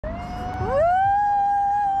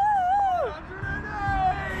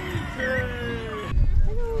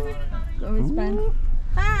wristband.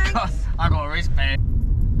 Thanks. I got a wristband.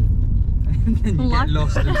 And then you get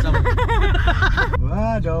lost in something.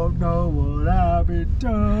 I don't know what I've been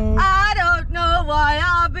told. I don't know why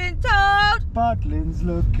I've been told. Butlins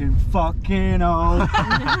looking fucking old.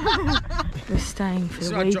 We're staying for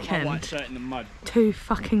the I weekend. dropped my white shirt in the mud. 2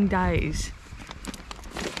 fucking days.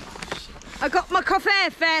 I got my coffee.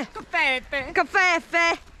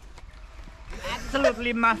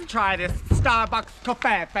 Absolutely must try this Starbucks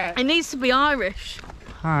coffee. It needs to be Irish.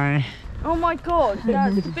 Hi. Oh my god,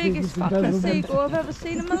 that's the biggest fucking seagull I've ever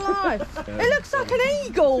seen in my life. It looks like an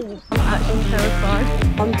eagle. I'm actually terrified.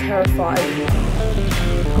 I'm terrified.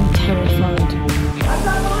 I'm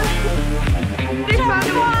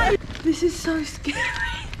terrified. This is so scary.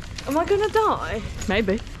 Am I gonna die?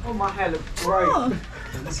 Maybe. Oh, my hair looks great. Oh.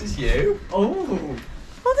 This is you. Oh.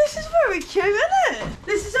 Oh, this is very cute, isn't it?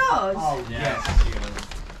 This is ours. Oh, yes.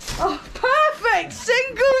 Oh, perfect!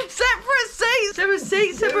 Single, separate seats! Separate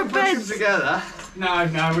seats, separate beds. Together? No,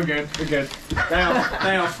 we're good. We're good.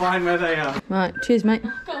 They are fine where they are. Right, cheers, mate.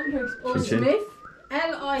 Smith,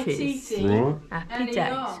 L-I-T-T. Happy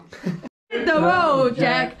days. Hit the road,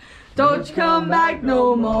 Jack. Don't you come back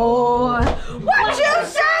no more. What you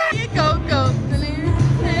say? You go.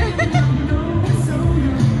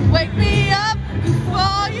 Wake me up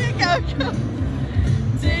before you go.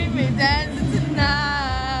 See me dancing tonight.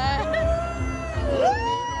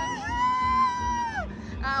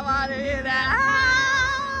 I wanna hear that.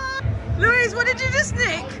 Louise, what did you just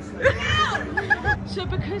nick? So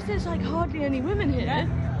because there's like hardly any women here,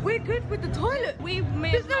 we're good with the toilet.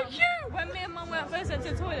 There's no queue. When me and Mum went first went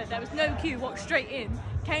to the toilet, there was no queue, walked straight in.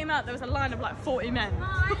 Came out, there was a line of like 40 men.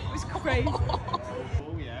 It was crazy.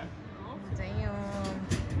 Oh, yeah. Damn.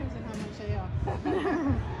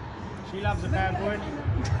 She loves a bad boy.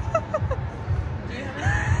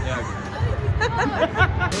 Yeah.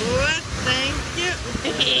 Thank you.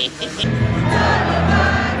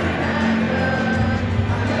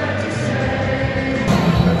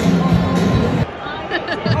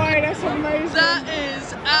 That's amazing. That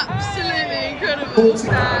is absolutely incredible.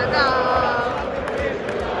 Stand up.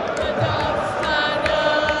 Stand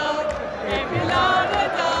up. If you love the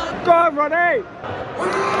dog. Go on, Ronnie.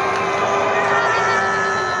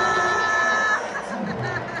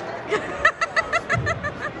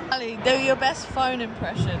 Ali, do your best phone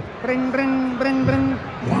impression. Bring.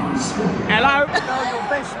 Hello. No, your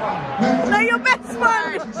best one. No, your best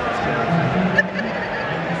one.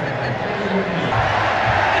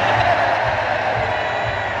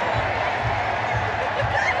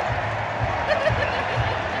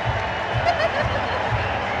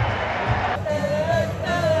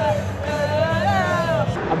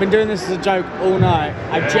 I've been doing this as a joke all night.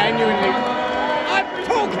 I'm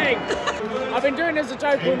talking! I've been doing this as a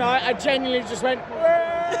joke all night. I genuinely just went.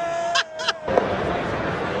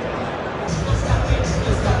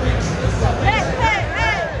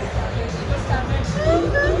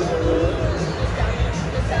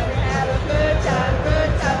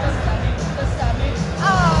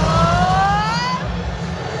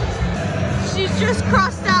 She's just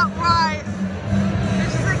crossed out right.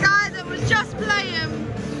 This is the guy that was just playing.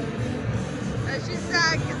 And she's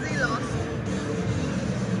sad because he lost.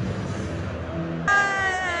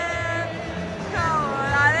 Come on,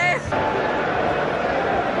 Alice.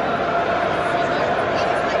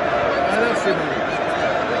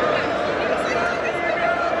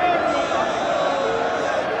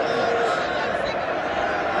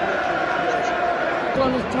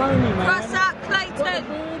 One is Tony, man. Cross out Clayton.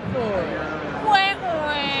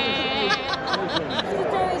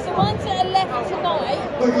 The ones that are left tonight,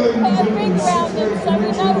 put a ring around them so we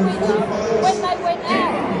know when they went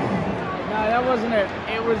out. No, that wasn't it.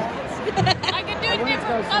 It was. I can do a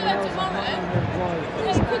different colour tomorrow.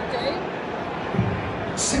 They could do.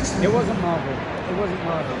 It wasn't Marvel. It wasn't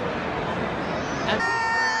Marvel.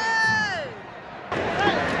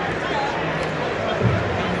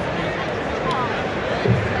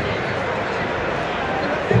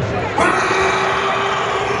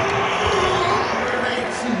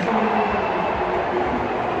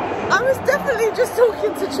 I was definitely just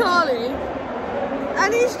talking to Charlie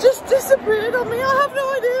and he's just disappeared on me. I have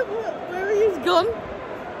no idea where he's gone.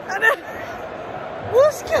 And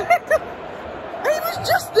what's going on? He was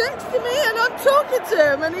just next to me and I'm talking to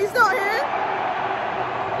him and he's not here.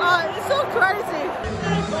 It's all crazy.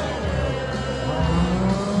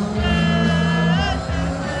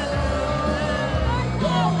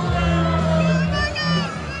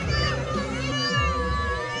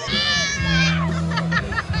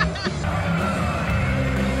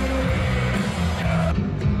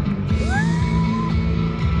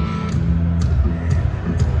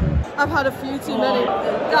 I I've had a few too many.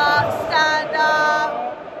 Don't stand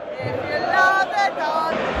up if you love the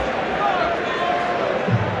dog.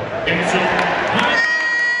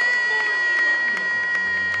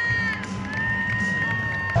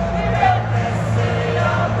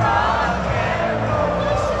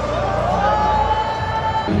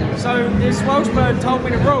 So this Welsh bird told me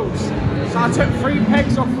the rules. So I took 3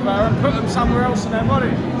 pegs off of her and put them somewhere else in her body.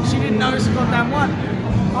 She didn't notice a goddamn one.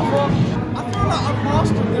 I thought, I feel like I've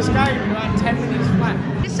mastered this game in about 10 minutes flat.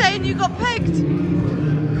 You're saying you got pegged?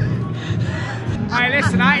 Hey,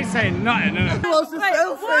 listen, I ain't saying nothing, no. Wait, what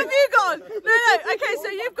have you got? No, okay, so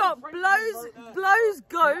you've got blows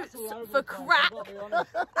goats for crack,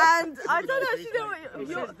 and I don't actually know what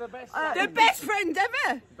you're the best friend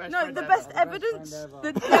ever. No, the best evidence.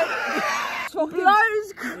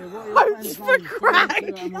 Blows goats for crack.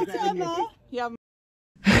 Yeah.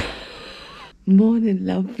 Morning,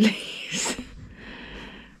 lovelies.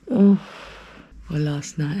 Oh, well,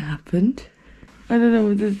 last night happened. I don't know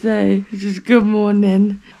what to say. It's just good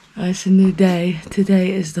morning. It's a new day.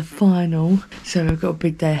 Today is the final. So we've got a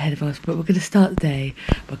big day ahead of us. But we're going to start the day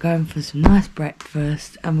by going for some nice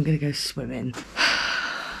breakfast. And we're going to go swimming.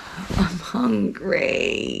 I'm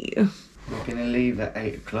hungry. We're going to leave at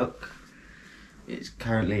 8 o'clock. It's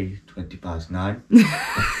currently 9:20.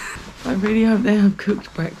 I really hope they have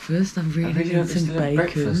cooked breakfast. I really need some bacon.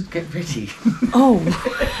 Breakfast. Get ready. Oh.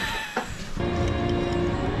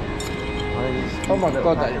 Oh my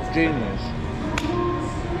god, that is genius.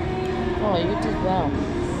 Oh, you did well.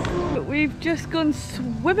 We've just gone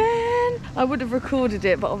swimming. I would have recorded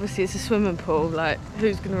it, but obviously it's a swimming pool. Like,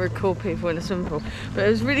 who's going to record people in a swimming pool? But it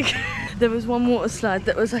was really good. There was one water slide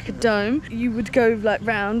that was like a dome. You would go like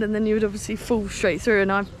round and then you would obviously fall straight through,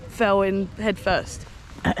 and I fell in head first.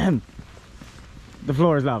 The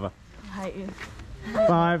floor is lava. I hate you.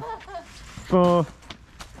 5, 4,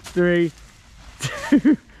 3,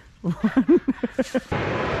 2, 1.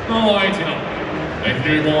 Oh,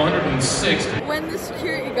 160. When the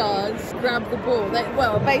security guards grab the ball,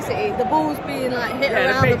 well, basically the ball's being like hit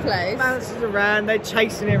around the place. Bounces around, they're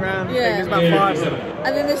chasing it around. Yeah. There's about 5 of them.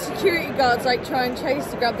 And then the security guards like try and chase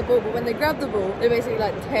to grab the ball, but when they grab the ball, they basically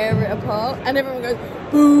like tear it apart, and everyone goes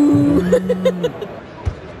boo.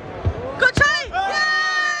 Got chased!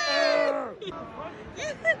 Yay! You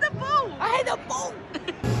hit the ball. I hit the ball.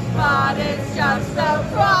 But it's just a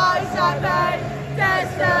price I pay.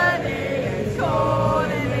 Destiny is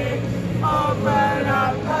calling me. Open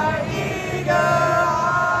up my eager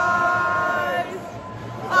eyes.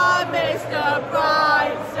 I missed the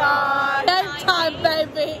bright side. Game time,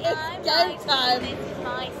 baby. It's game time. This is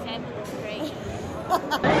my 7-3.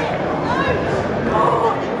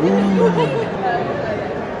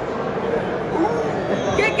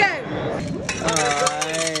 Good game.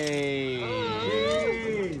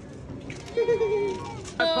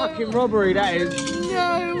 Fucking robbery, that is.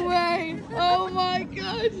 No way. Oh my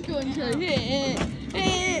god. Go on, Joe. Hit it.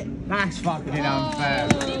 Hit it. That's fucking unfair.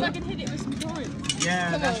 See if I can hit it with some coins.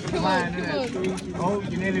 Yeah, that's the plan, isn't it? Oh,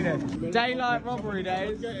 you nearly there. Daylight robbery, that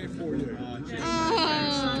is.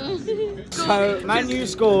 So, Man U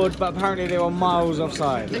scored, but apparently they were miles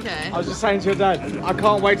offside. Okay. I was just saying to your dad, I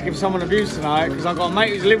can't wait to give someone abuse tonight because I've got a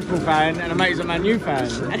mate who's a Liverpool fan and a mate who's a Man U fan.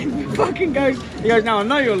 And he fucking goes, no, I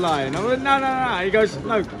know you're lying. I went, no. He goes,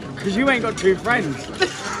 no, because you ain't got 2 friends.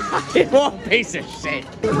 What a piece of shit.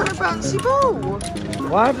 What a bouncy ball.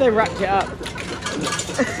 Why have they wrapped it up?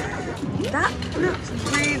 That looks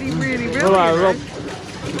really, really, really Hello, Rob.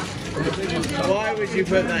 Why would you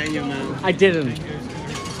put that in your mouth? I didn't.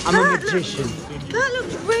 I'm a magician. That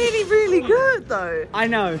looks really, really good though. I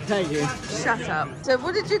know, thank you. Shut up. So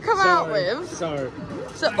what did you come out with? So,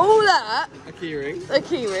 So all that, a keyring, a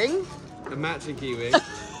keyring, a matching keyring,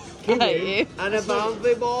 okay. and a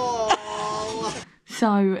bouncy ball.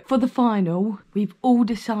 So, for the final, we've all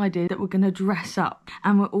decided that we're going to dress up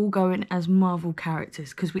and we're all going as Marvel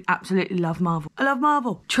characters because we absolutely love Marvel. I love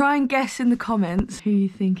Marvel. Try and guess in the comments who you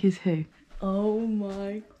think is who. Oh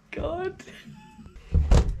my god.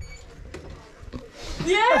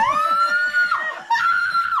 Yeah!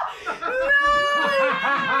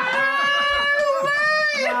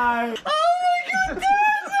 No!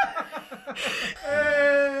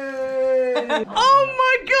 Oh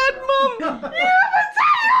my god, Mum! You have a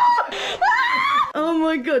tail! Oh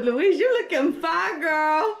my god, Louise, you're looking fat,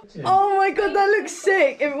 girl. Oh my god, that looks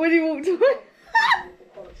sick. When you walked away.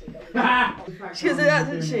 She goes like that,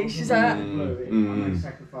 doesn't she? She's like that.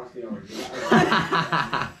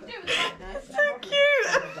 So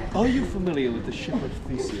cute. Are you familiar with the ship of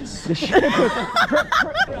Theseus? The ship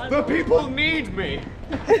of... The people need me!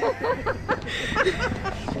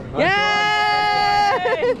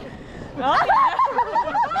 Yay!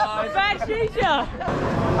 Bad teacher.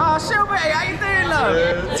 Oh, Sylvie, how you doing,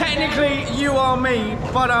 love? Technically, you are me,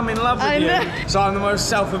 but I'm in love with you. So I'm the most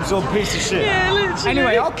self-absorbed piece of shit. Yeah, literally.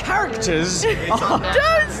 Anyway, our characters are...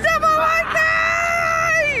 Don't step on my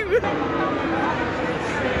name!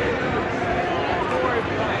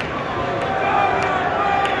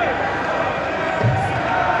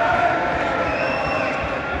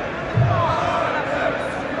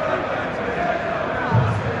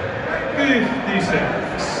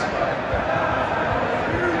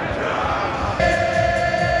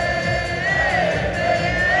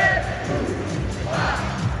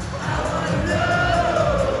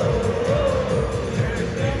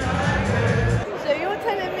 So you're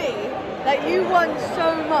telling me that you won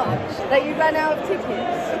so much that you ran out of tickets?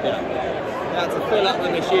 Yeah. Had to fill up the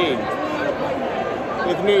machine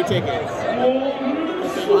with new tickets.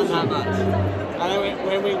 It wasn't that much. And then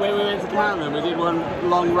when we went to count them, we did one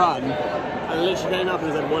long run, and it literally came up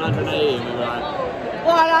and said 180, and we were like,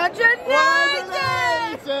 190!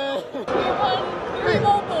 We won 3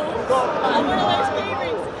 more balls and one of those key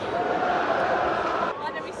rings.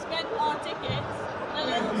 And then we spent our tickets and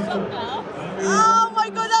a little shot glass. Oh my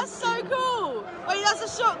god, that's so cool! Wait, that's a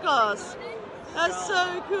shot glass. That's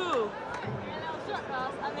so cool. A little shot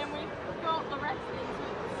glass, and then we got the rest into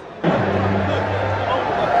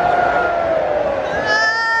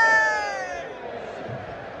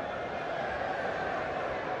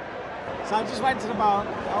So I just went to the bar,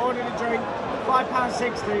 I ordered a drink,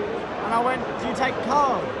 £5.60, and I went, do you take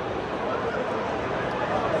card?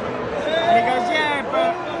 And he goes, yeah,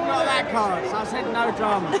 but not that card. So I said, no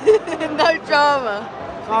drama. No drama.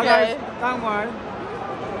 So I Okay. goes, don't worry.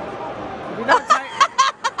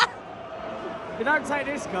 If you don't take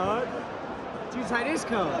this card, do you take this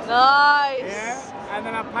card? Nice. Yeah, and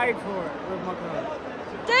then I paid for it with my card.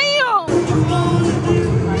 Damn!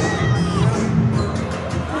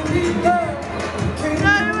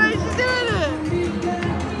 No way she's doing it!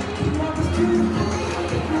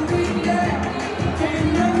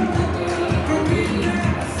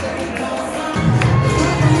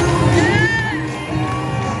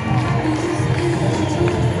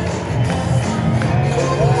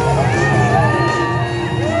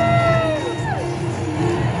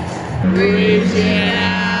 Reaching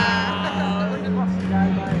out,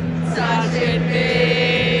 touching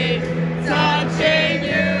me, touching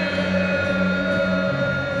you.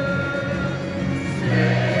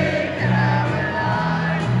 Sing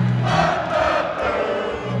Caroline,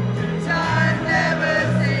 time never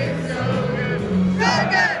seems so good, so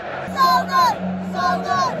good, so good, so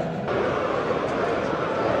good.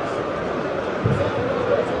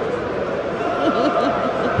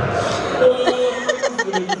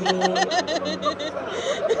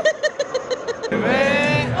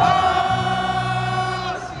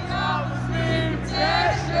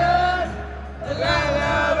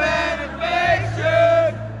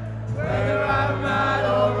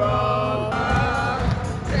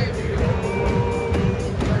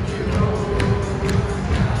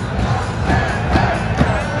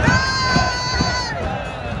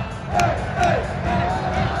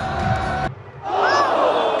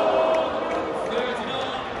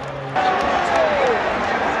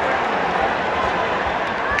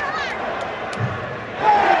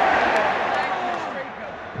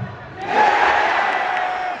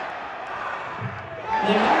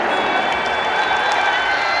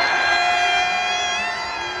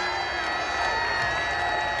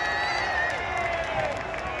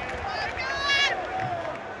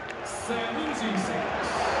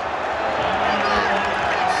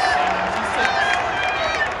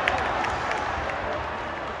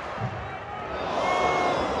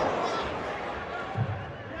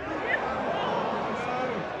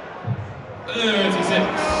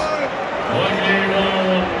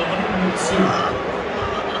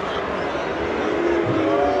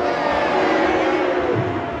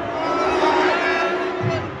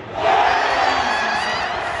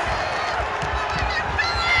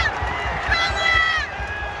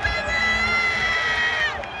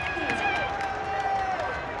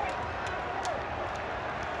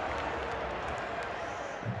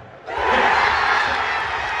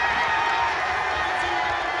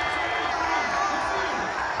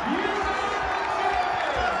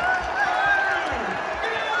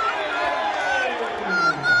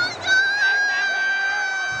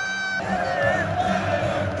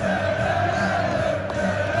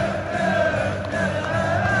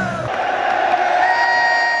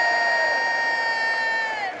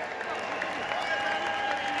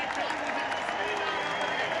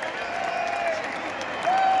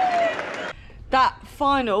 That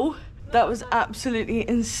final That was absolutely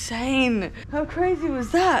insane. How crazy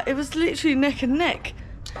was that? It was literally neck and neck.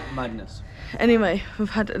 Madness. Anyway, we've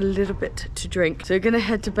had a little bit to drink, so we're gonna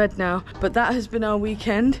head to bed now. But that has been our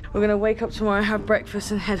weekend. We're gonna wake up tomorrow, have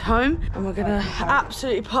breakfast and head home, and we're gonna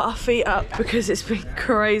absolutely put our feet up because it's been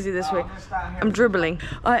crazy this week. I'm dribbling.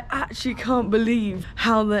 I actually can't believe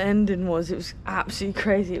how the ending was. It was absolutely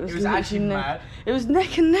crazy. It was actually mad. It was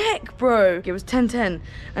neck and neck, bro. It was 10-10,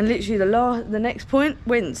 and literally the next point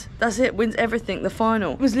wins. That's it, wins everything. The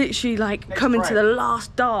final. It was literally like coming to the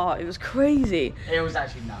last dart. It was crazy. It was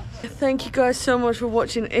actually nuts. Thank you guys so much for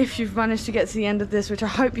watching. If you've managed to get to the end of this, which I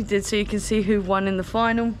hope you did, so you can see who won in the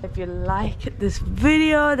final. If you like this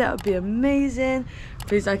video, that would be amazing.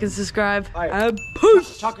 Please like and subscribe. And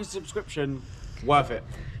push. Chuck a subscription. Worth it.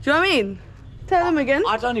 Do you know what I mean? Tell them again.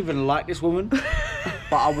 I don't even like this woman, but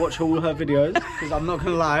I watch all her videos because I'm not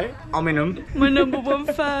gonna lie, I'm in them. My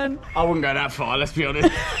 #1 fan. I wouldn't go that far, let's be honest.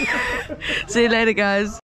 See you later, guys.